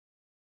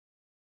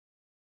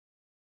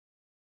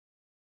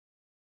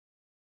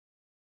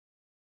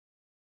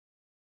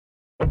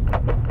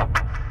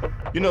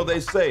You know, they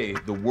say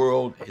the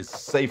world is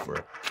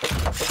safer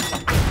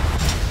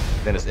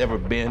than it's ever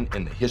been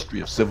in the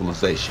history of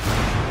civilization.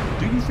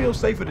 Do you feel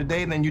safer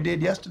today than you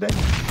did yesterday?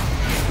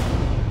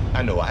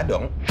 I know I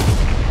don't.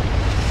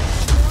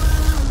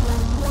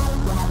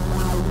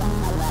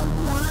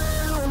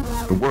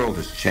 The world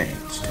has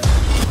changed.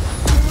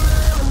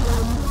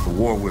 The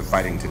war we're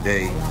fighting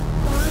today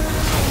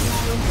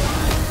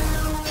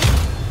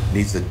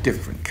needs a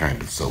different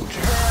kind of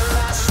soldier.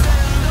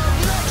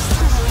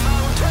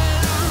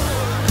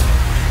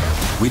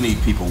 We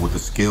need people with the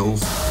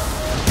skills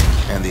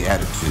and the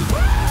attitude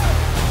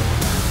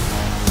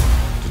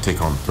to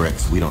take on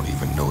threats we don't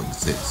even know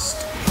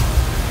exist.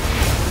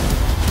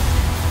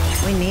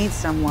 We need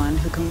someone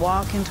who can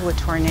walk into a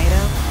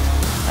tornado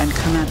and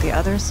come out the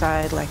other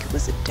side like it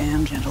was a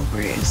damn gentle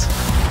breeze.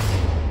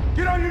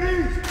 Get on your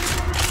knees!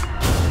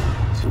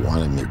 If you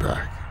wanted me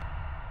back,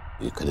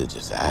 you could have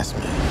just asked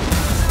me.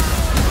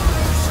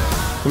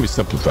 Let me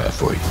simplify it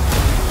for you.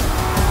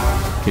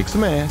 Kick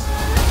some ass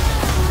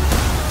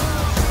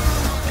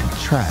and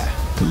try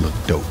to look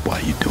dope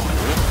while you're doing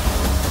it.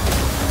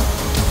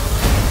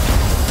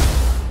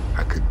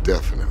 I could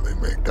definitely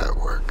make that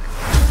work.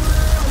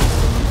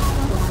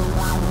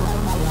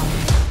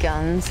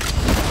 Guns,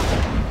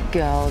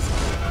 girls,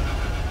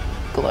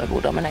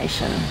 global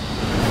domination.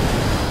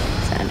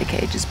 Xander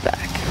Cage is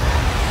back.